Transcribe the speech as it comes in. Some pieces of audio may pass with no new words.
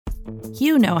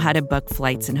You know how to book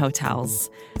flights and hotels.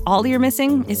 All you're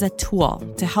missing is a tool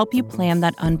to help you plan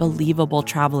that unbelievable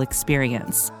travel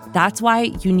experience. That's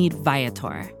why you need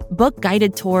Viator. Book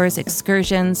guided tours,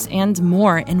 excursions, and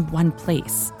more in one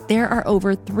place. There are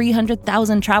over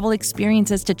 300,000 travel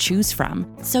experiences to choose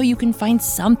from, so you can find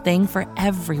something for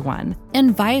everyone.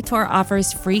 And Viator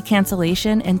offers free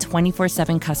cancellation and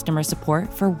 24/7 customer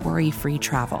support for worry-free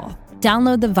travel.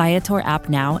 Download the Viator app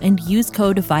now and use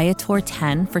code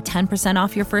Viator10 for 10%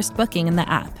 off your first booking in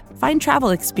the app. Find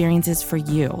travel experiences for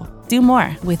you. Do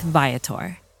more with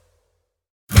Viator.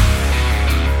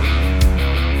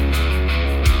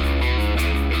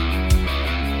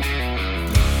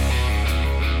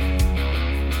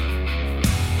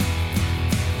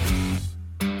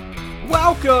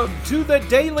 Welcome to the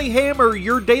Daily Hammer,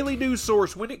 your daily news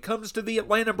source when it comes to the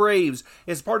Atlanta Braves,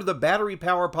 as part of the Battery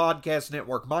Power Podcast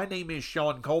Network. My name is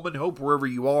Sean Coleman. Hope wherever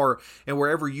you are and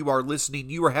wherever you are listening,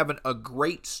 you are having a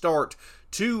great start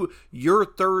to your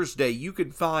Thursday. You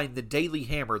can find the Daily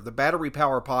Hammer, the Battery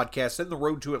Power Podcast, and the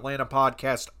Road to Atlanta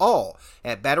Podcast all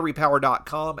at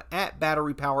batterypower.com, at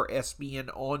BatteryPowerSBN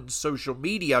on social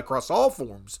media, across all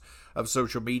forms of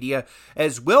social media,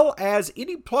 as well as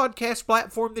any podcast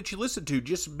platform that you listen to.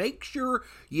 Just make sure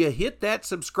you hit that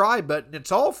subscribe button.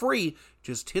 It's all free.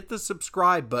 Just hit the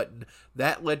subscribe button.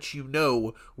 That lets you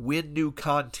know when new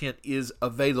content is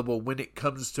available when it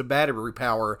comes to Battery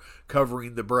Power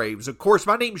covering the Braves. Of course,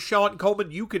 my name's Sean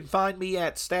Coleman. You can find me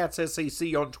at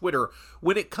StatsSAC on Twitter.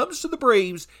 When it comes to the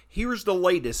Braves, here's the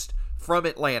latest from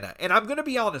Atlanta. And I'm going to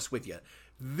be honest with you.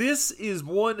 This is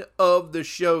one of the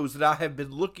shows that I have been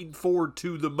looking forward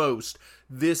to the most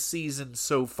this season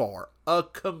so far. A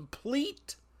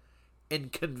complete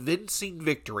and convincing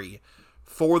victory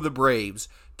for the Braves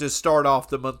to start off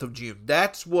the month of June.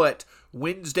 That's what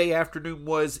Wednesday afternoon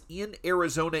was in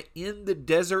Arizona, in the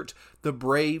desert. The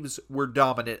Braves were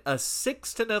dominant. A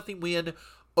 6-0 win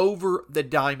over the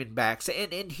Diamondbacks.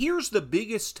 And here's the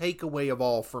biggest takeaway of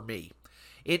all for me.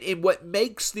 And what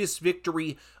makes this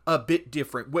victory a bit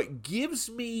different, what gives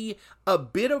me a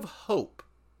bit of hope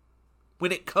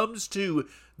when it comes to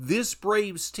this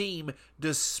Braves team,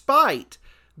 despite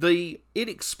the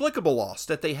inexplicable loss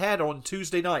that they had on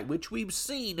Tuesday night, which we've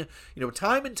seen,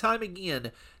 time and time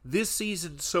again this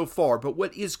season so far. But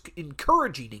what is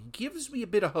encouraging and gives me a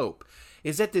bit of hope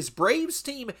is that this Braves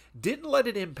team didn't let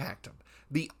it impact them.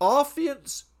 The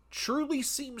offense truly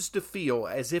seems to feel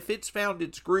as if it's found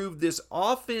its groove. This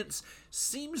offense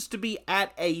seems to be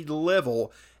at a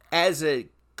level as a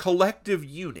collective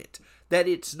unit that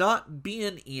it's not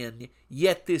been in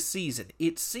yet this season.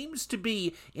 It seems to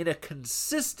be in a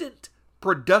consistent,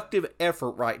 productive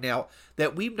effort right now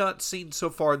that we've not seen so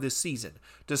far this season.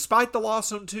 Despite the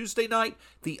loss on Tuesday night,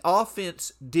 the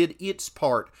offense did its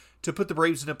part to put the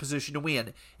Braves in a position to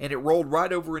win. And it rolled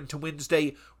right over into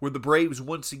Wednesday, where the Braves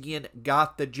once again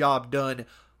got the job done,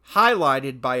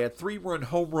 highlighted by a 3-run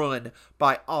home run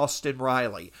by Austin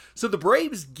Riley. So the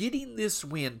Braves getting this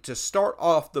win to start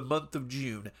off the month of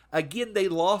June. Again, they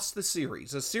lost the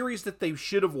series, a series that they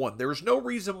should have won. There's no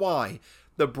reason why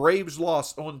the Braves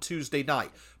lost on Tuesday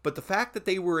night. But the fact that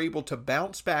they were able to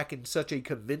bounce back in such a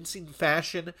convincing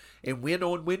fashion and win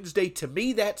on Wednesday, to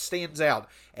me, that stands out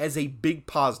as a big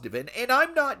positive. And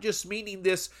I'm not just meaning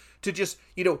this to just,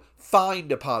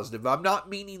 find a positive. I'm not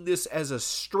meaning this as a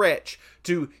stretch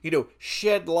to,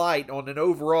 shed light on an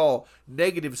overall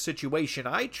negative situation.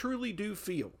 I truly do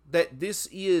feel that this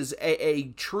is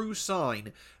a true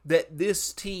sign that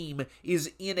this team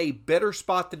is in a better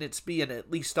spot than it's been,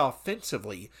 at least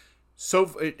offensively,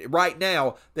 so right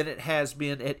now, than it has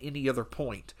been at any other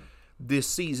point this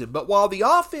season. But while the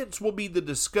offense will be the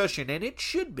discussion, and it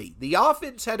should be, the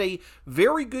offense had a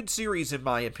very good series, in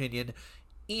my opinion,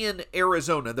 in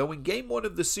Arizona. Though in game one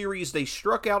of the series, they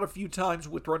struck out a few times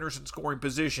with runners in scoring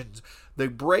positions. The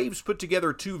Braves put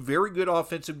together two very good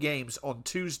offensive games on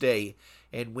Tuesday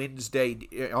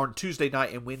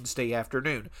night and Wednesday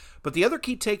afternoon. But the other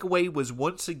key takeaway was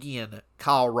once again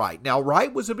Kyle Wright. Now,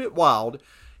 Wright was a bit wild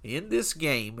in this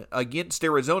game against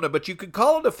Arizona, but you could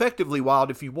call it effectively wild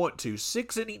if you want to.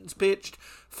 6 innings pitched,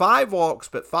 5 walks,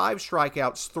 but 5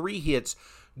 strikeouts, 3 hits,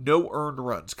 no earned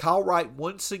runs. Kyle Wright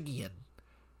once again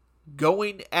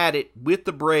going at it with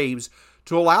the Braves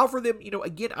to allow for them,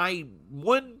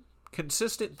 one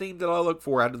consistent theme that I look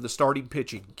for out of the starting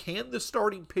pitching. Can the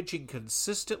starting pitching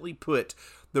consistently put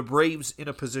the Braves in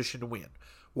a position to win?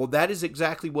 Well, that is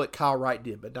exactly what Kyle Wright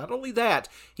did. But not only that,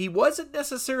 he wasn't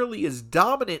necessarily as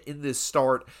dominant in this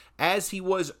start as he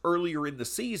was earlier in the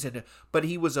season, but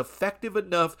he was effective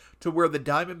enough to where the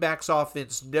Diamondbacks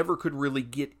offense never could really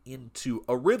get into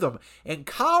a rhythm. And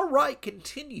Kyle Wright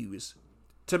continues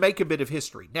to make a bit of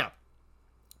history. Now,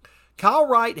 Kyle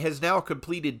Wright has now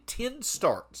completed 10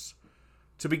 starts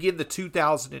to begin the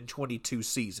 2022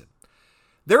 season.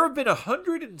 There have been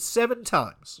 107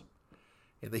 times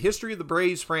in the history of the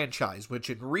Braves franchise, which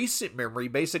in recent memory,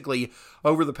 basically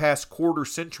over the past quarter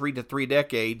century to 3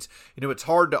 decades, it's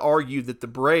hard to argue that the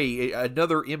Braves,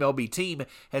 another MLB team,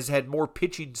 has had more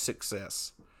pitching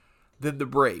success than the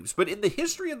Braves. But in the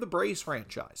history of the Braves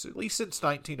franchise, at least since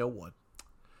 1901,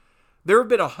 there have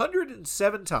been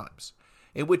 107 times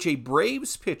in which a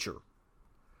Braves pitcher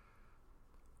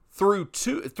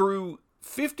through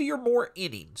 50 or more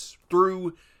innings,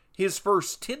 through his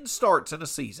first 10 starts in a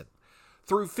season,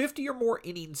 through 50 or more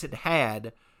innings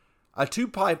had a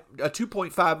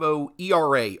 2.50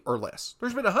 ERA or less.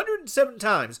 There's been 107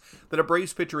 times that a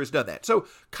Braves pitcher has done that. So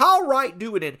Kyle Wright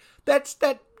doing it,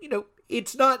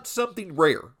 it's not something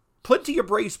rare. Plenty of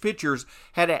Braves pitchers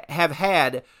have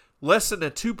had less than a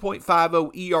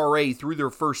 2.50 ERA through their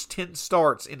first 10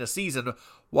 starts in a season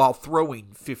while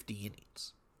throwing 50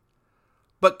 innings.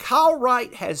 But Kyle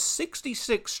Wright has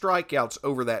 66 strikeouts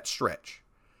over that stretch.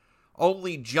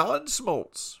 Only John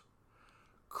Smoltz,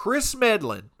 Chris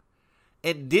Medlin,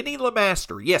 and Denny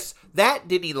LeMaster, yes, that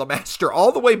Denny LeMaster,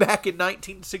 all the way back in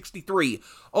 1963,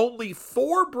 only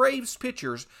 4 Braves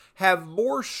pitchers have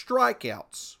more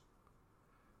strikeouts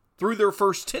through their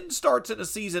first 10 starts in a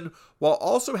season while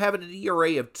also having an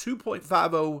ERA of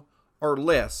 2.50 or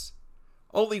less.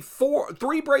 Only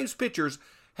 3 Braves pitchers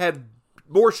have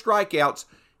more strikeouts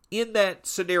in that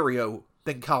scenario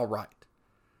than Kyle Wright.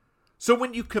 So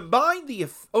when you combine the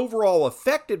overall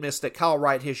effectiveness that Kyle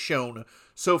Wright has shown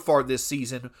so far this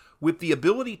season with the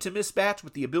ability to miss bats,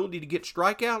 with the ability to get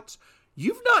strikeouts,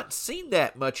 you've not seen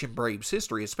that much in Braves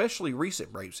history, especially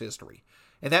recent Braves history.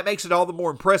 And that makes it all the more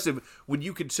impressive when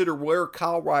you consider where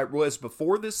Kyle Wright was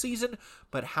before this season,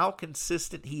 but how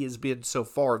consistent he has been so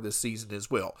far this season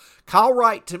as well. Kyle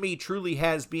Wright, to me, truly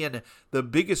has been the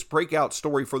biggest breakout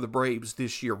story for the Braves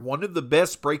this year. One of the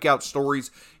best breakout stories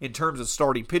in terms of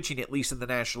starting pitching, at least in the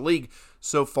National League,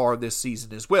 so far this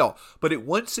season as well. But it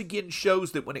once again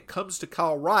shows that when it comes to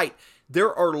Kyle Wright,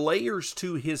 there are layers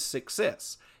to his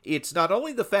success. It's not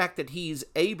only the fact that he's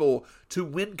able to,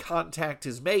 when contact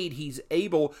is made, he's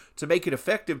able to make it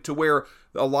effective to where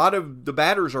a lot of the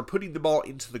batters are putting the ball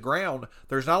into the ground.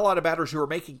 There's not a lot of batters who are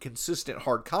making consistent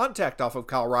hard contact off of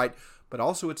Kyle Wright, but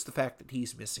also it's the fact that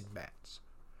he's missing bats.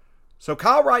 So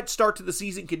Kyle Wright's start to the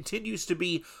season continues to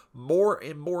be more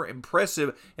and more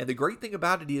impressive, and the great thing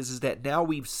about it is that now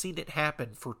we've seen it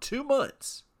happen for 2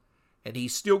 months, and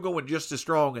he's still going just as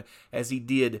strong as he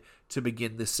did to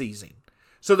begin the season.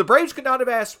 So the Braves could not have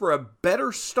asked for a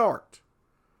better start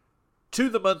to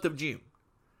the month of June.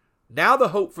 Now the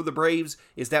hope for the Braves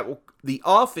is that the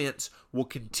offense will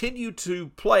continue to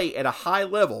play at a high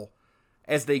level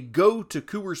as they go to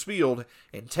Coors Field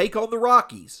and take on the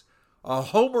Rockies, a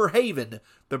homer haven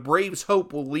the Braves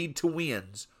hope will lead to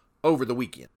wins over the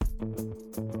weekend.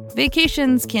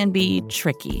 Vacations can be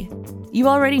tricky. You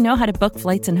already know how to book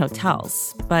flights and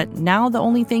hotels, but now the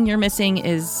only thing you're missing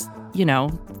is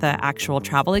the actual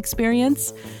travel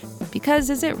experience. Because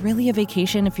is it really a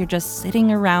vacation if you're just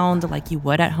sitting around like you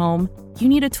would at home? You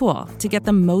need a tool to get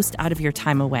the most out of your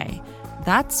time away.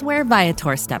 That's where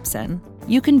Viator steps in.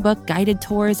 You can book guided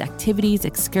tours, activities,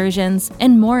 excursions,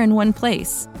 and more in one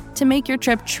place to make your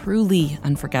trip truly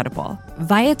unforgettable.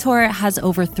 Viator has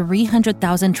over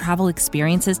 300,000 travel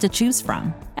experiences to choose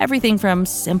from. Everything from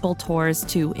simple tours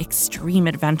to extreme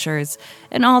adventures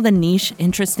and all the niche,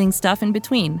 interesting stuff in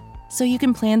between. So you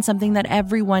can plan something that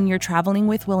everyone you're traveling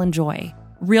with will enjoy.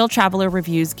 Real traveler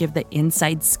reviews give the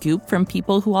inside scoop from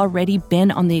people who already been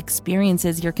on the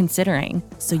experiences you're considering,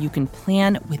 so you can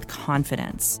plan with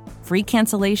confidence. Free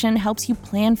cancellation helps you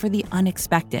plan for the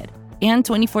unexpected. And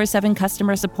 24/7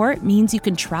 customer support means you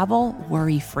can travel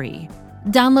worry-free.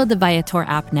 Download the Viator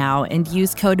app now and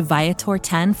use code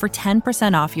Viator10 for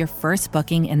 10% off your first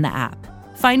booking in the app.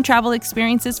 Find travel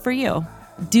experiences for you.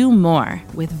 Do more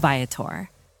with Viator.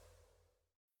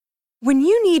 When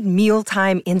you need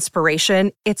mealtime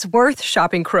inspiration, it's worth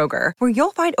shopping Kroger, where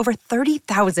you'll find over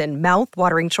 30,000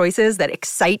 mouth-watering choices that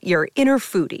excite your inner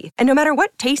foodie. And no matter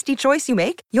what tasty choice you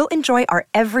make, you'll enjoy our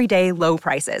everyday low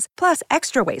prices, plus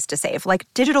extra ways to save, like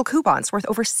digital coupons worth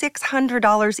over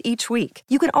 $600 each week.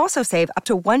 You can also save up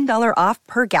to $1 off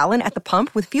per gallon at the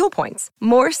pump with fuel points.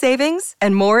 More savings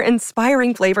and more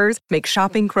inspiring flavors make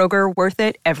shopping Kroger worth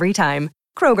it every time.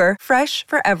 Kroger, fresh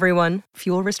for everyone.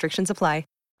 Fuel restrictions apply.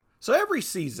 So every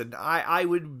season, I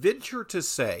would venture to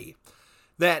say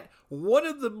that one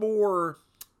of the more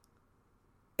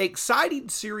exciting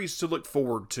series to look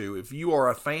forward to if you are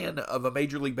a fan of a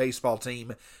Major League Baseball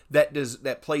team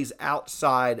that plays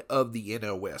outside of the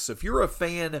NL West. If you're a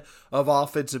fan of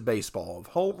offensive baseball, of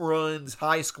home runs,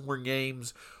 high-scoring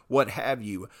games, what have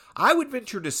you, I would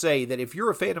venture to say that if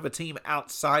you're a fan of a team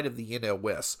outside of the NL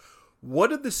West,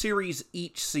 what of the series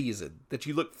each season that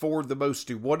you look forward the most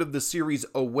to, what of the series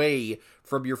away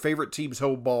from your favorite team's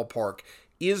home ballpark,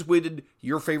 is when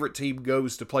your favorite team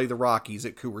goes to play the Rockies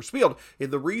at Coors Field?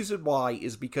 And the reason why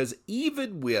is because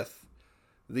even with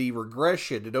the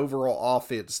regression in overall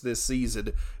offense this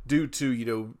season due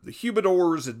to, the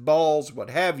humidors and balls, what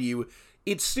have you,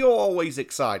 it's still always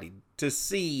exciting to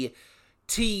see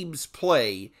teams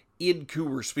play in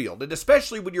Coors Field. And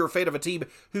especially when you're a fan of a team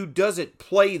who doesn't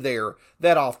play there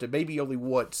that often, maybe only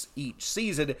once each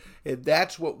season. And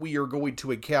that's what we are going to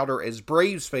encounter as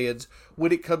Braves fans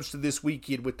when it comes to this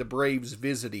weekend with the Braves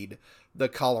visiting the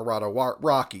Colorado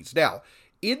Rockies. Now,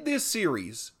 in this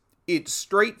series, it's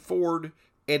straightforward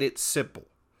and it's simple.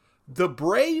 The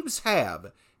Braves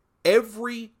have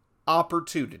every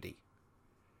opportunity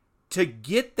to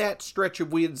get that stretch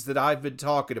of wins that I've been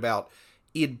talking about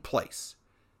in place.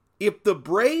 If the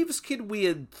Braves can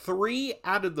win 3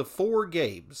 out of the 4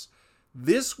 games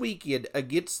this weekend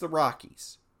against the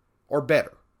Rockies, or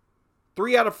better,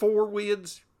 3 out of 4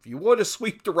 wins, if you want to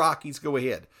sweep the Rockies, go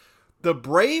ahead. The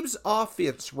Braves'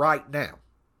 offense right now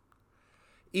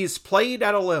is playing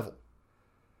at a level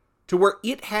to where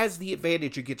it has the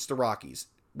advantage against the Rockies.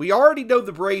 We already know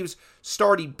the Braves'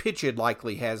 starting pitching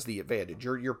likely has the advantage.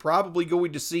 You're probably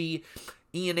going to see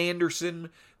Ian Anderson,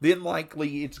 then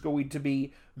likely it's going to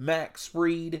be Max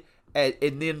Fried,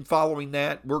 and then following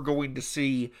that, we're going to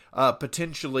see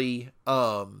potentially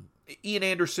Ian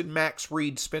Anderson, Max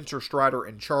Fried, Spencer Strider,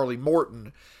 and Charlie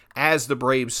Morton as the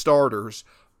Braves starters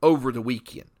over the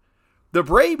weekend. The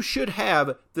Braves should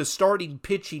have the starting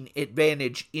pitching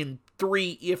advantage in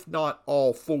 3, if not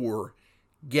all 4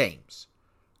 games.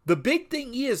 The big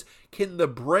thing is, can the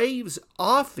Braves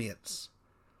offense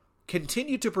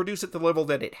continue to produce at the level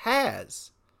that it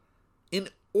has in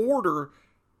order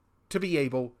to be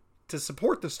able to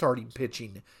support the starting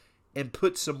pitching and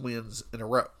put some wins in a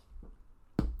row?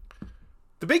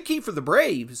 The big key for the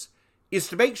Braves is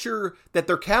to make sure that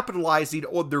they're capitalizing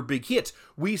on their big hits.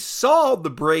 We saw the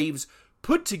Braves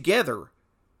put together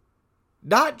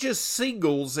not just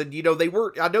singles, and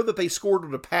I know that they scored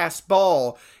on a pass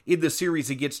ball in the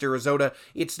series against Arizona.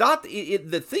 It's not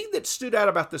the thing that stood out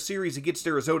about the series against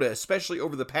Arizona, especially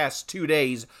over the past 2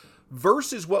 days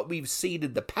versus what we've seen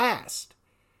in the past,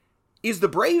 is the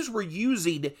Braves were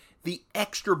using the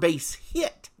extra base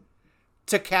hit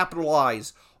to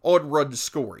capitalize on run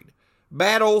scoring.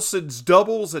 Matt Olson's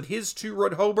doubles and his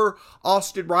 2-run homer,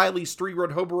 Austin Riley's 3-run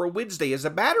homer on Wednesday. As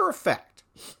a matter of fact,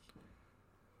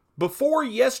 before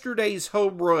yesterday's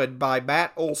home run by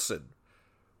Matt Olson,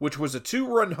 which was a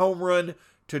 2-run home run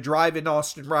to drive in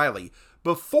Austin Riley,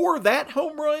 before that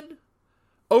home run,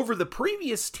 over the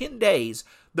previous 10 days,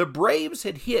 the Braves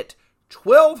had hit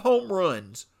 12 home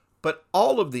runs, but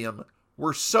all of them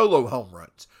were solo home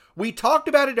runs. We talked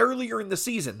about it earlier in the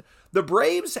season. The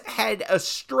Braves had a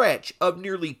stretch of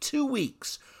nearly 2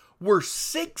 weeks where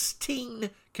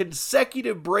 16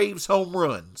 consecutive Braves home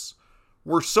runs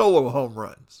were solo home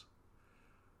runs.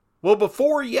 Well,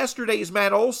 before yesterday's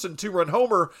Matt Olson 2-run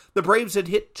homer, the Braves had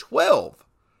hit 12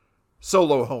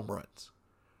 solo home runs.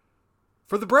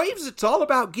 For the Braves, it's all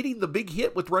about getting the big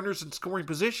hit with runners in scoring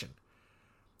position.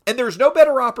 And there's no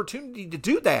better opportunity to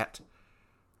do that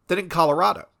than in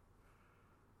Colorado.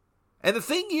 And the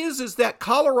thing is that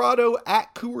Colorado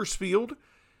at Coors Field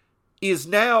is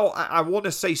now, I want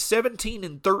to say,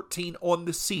 17-13 on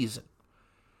the season.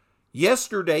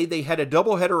 Yesterday, they had a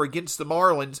doubleheader against the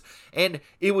Marlins, and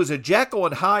it was a Jekyll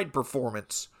and Hyde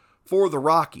performance for the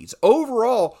Rockies.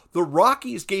 Overall, the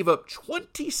Rockies gave up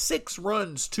 26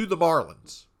 runs to the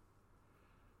Marlins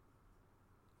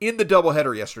in the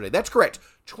doubleheader yesterday. That's correct.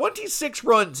 26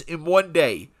 runs in one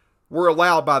day were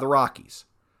allowed by the Rockies.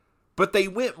 But they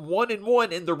went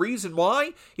 1-1, and the reason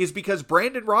why is because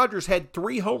Brandon Rogers had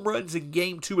 3 home runs in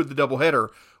Game 2 of the doubleheader,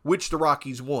 which the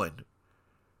Rockies won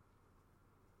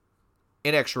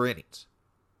in extra innings.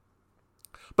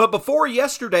 But before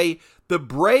yesterday, the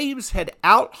Braves had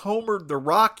out-homered the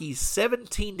Rockies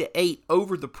 17-8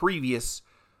 over the previous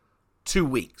 2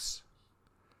 weeks.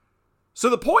 So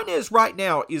the point is right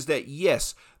now is that,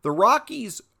 yes, the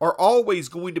Rockies are always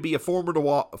going to be a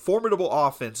formidable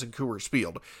offense in Coors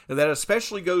Field. And that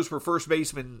especially goes for first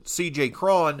baseman C.J.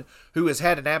 Cron, who has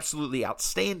had an absolutely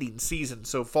outstanding season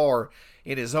so far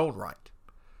in his own right.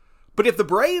 But if the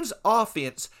Braves'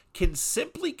 offense can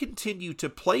simply continue to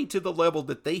play to the level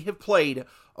that they have played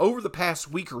over the past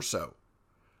week or so,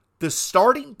 the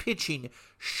starting pitching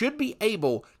should be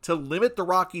able to limit the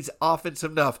Rockies' offense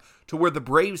enough to where the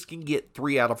Braves can get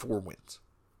 3 out of 4 wins.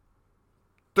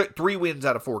 3 wins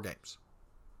out of 4 games.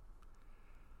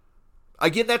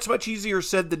 Again, that's much easier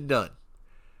said than done.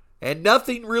 And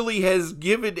nothing really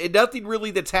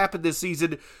that's happened this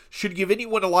season should give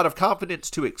anyone a lot of confidence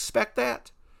to expect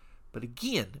that. But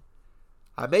again,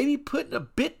 I may be putting a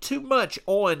bit too much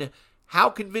on how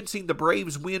convincing the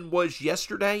Braves win was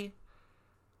yesterday.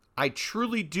 I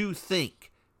truly do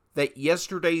think that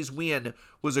yesterday's win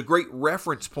was a great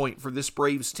reference point for this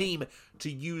Braves team to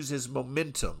use as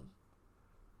momentum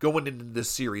going into this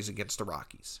series against the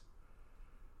Rockies.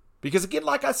 Because again,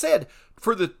 like I said,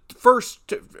 for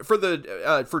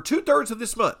 2/3 of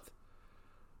this month,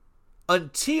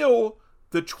 until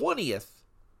the 20th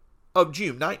of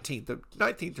June, 19th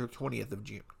or 20th of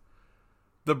June,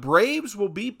 the Braves will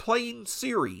be playing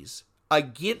series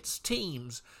against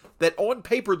teams that on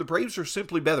paper the Braves are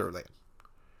simply better than.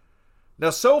 Now,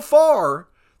 so far,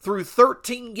 through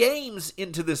 13 games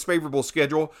into this favorable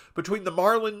schedule, between the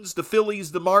Marlins, the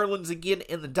Phillies, the Marlins again,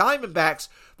 and the Diamondbacks,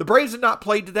 the Braves have not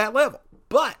played to that level.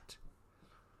 But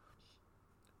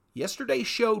yesterday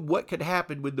showed what could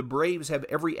happen when the Braves have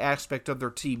every aspect of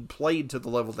their team played to the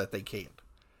level that they can.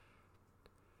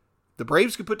 The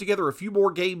Braves could put together a few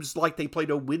more games like they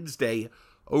played on Wednesday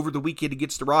over the weekend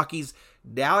against the Rockies.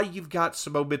 Now you've got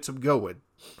some momentum going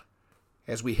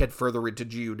as we head further into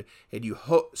June, and you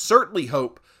certainly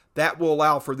hope that will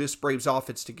allow for this Braves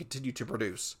offense to continue to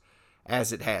produce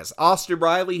as it has. Austin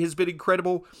Riley has been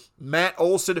incredible. Matt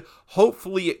Olson,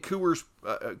 hopefully at Coors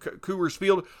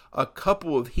Field, a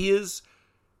couple of his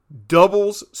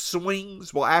doubles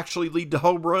swings will actually lead to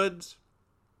home runs.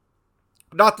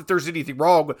 Not that there's anything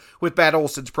wrong with Matt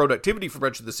Olson's productivity for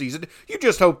much of the season. You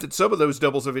just hope that some of those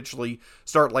doubles eventually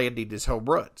start landing as home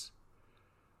runs.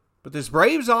 But this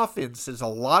Braves offense is a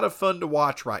lot of fun to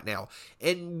watch right now.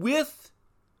 And with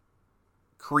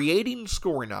creating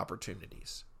scoring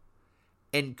opportunities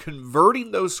and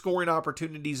converting those scoring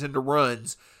opportunities into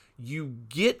runs, you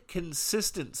get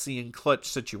consistency in clutch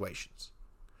situations.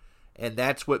 And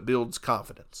that's what builds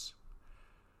confidence.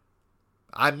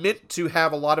 I meant to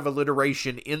have a lot of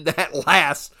alliteration in that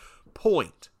last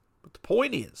point. But the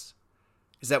point is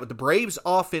that with the Braves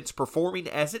offense performing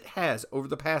as it has over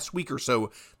the past week or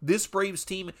so, this Braves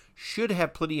team should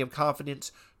have plenty of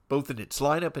confidence both in its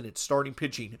lineup and its starting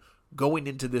pitching going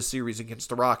into this series against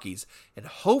the Rockies. And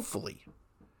hopefully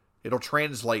it'll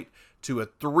translate to a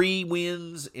 3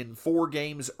 wins in 4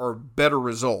 games or better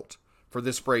result for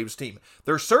this Braves team.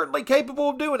 They're certainly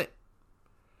capable of doing it.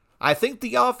 I think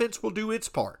the offense will do its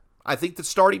part. I think the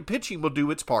starting pitching will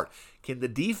do its part. Can the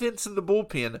defense and the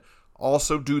bullpen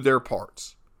also do their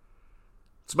parts?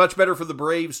 It's much better for the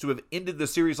Braves to have ended the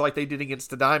series like they did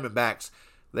against the Diamondbacks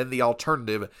than the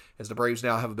alternative, as the Braves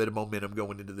now have a bit of momentum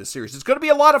going into this series. It's going to be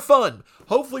a lot of fun.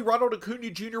 Hopefully Ronald Acuna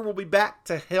Jr. will be back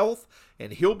to health,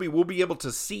 and we'll be able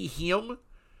to see him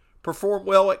perform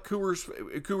well at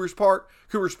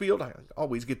Coors Field. I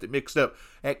always get that mixed up.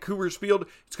 At Coors Field,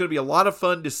 it's going to be a lot of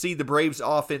fun to see the Braves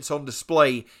offense on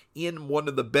display in one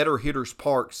of the better hitters'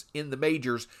 parks in the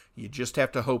majors. You just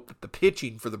have to hope that the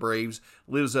pitching for the Braves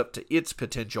lives up to its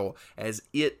potential, as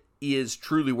it is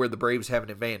truly where the Braves have an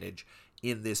advantage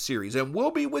in this series. And we'll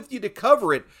be with you to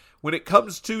cover it when it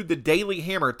comes to the Daily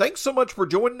Hammer. Thanks so much for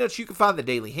joining us. You can find the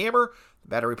Daily Hammer, the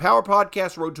Battery Power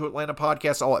Podcast, Road to Atlanta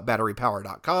Podcast, all at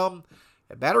batterypower.com,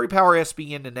 at Battery Power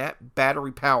SBN, and at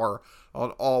Battery Power on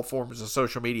all forms of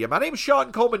social media. My name is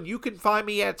Sean Coleman. You can find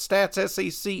me at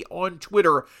StatsSAC on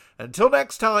Twitter. Until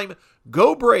next time,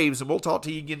 go Braves, and we'll talk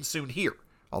to you again soon here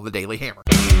on the Daily Hammer.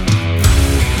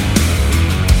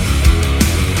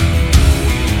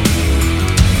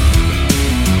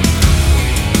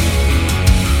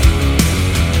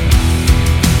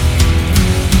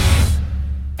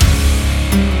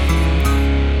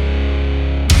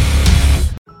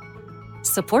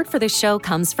 Support for this show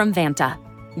comes from Vanta.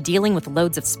 Dealing with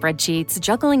loads of spreadsheets,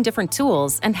 juggling different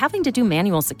tools, and having to do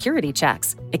manual security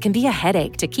checks, it can be a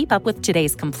headache to keep up with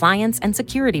today's compliance and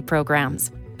security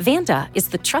programs. Vanta is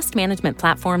the trust management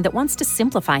platform that wants to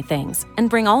simplify things and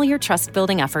bring all your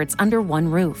trust-building efforts under one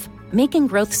roof, making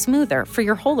growth smoother for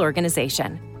your whole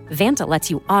organization. Vanta lets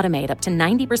you automate up to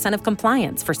 90% of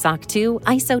compliance for SOC 2,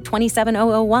 ISO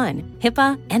 27001,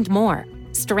 HIPAA, and more.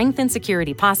 Strengthen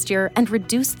security posture, and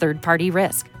reduce third-party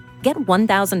risk. Get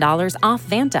 $1,000 off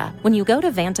Vanta when you go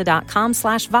to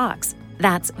vanta.com/Vox.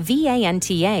 That's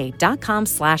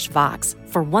VANTA.com/Vox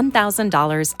for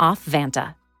 $1,000 off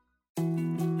Vanta.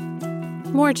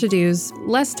 More to-dos,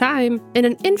 less time, and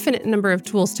an infinite number of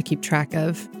tools to keep track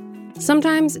of.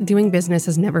 Sometimes doing business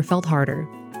has never felt harder,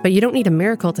 but you don't need a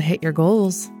miracle to hit your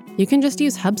goals. You can just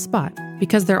use HubSpot,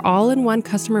 because their all-in-one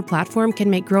customer platform can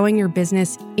make growing your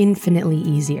business infinitely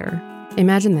easier.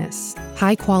 Imagine this: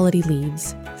 high-quality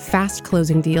leads, fast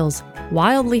closing deals,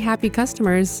 wildly happy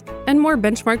customers, and more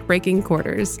benchmark-breaking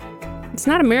quarters. It's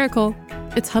not a miracle,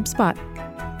 it's HubSpot.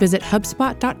 Visit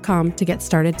HubSpot.com to get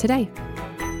started today.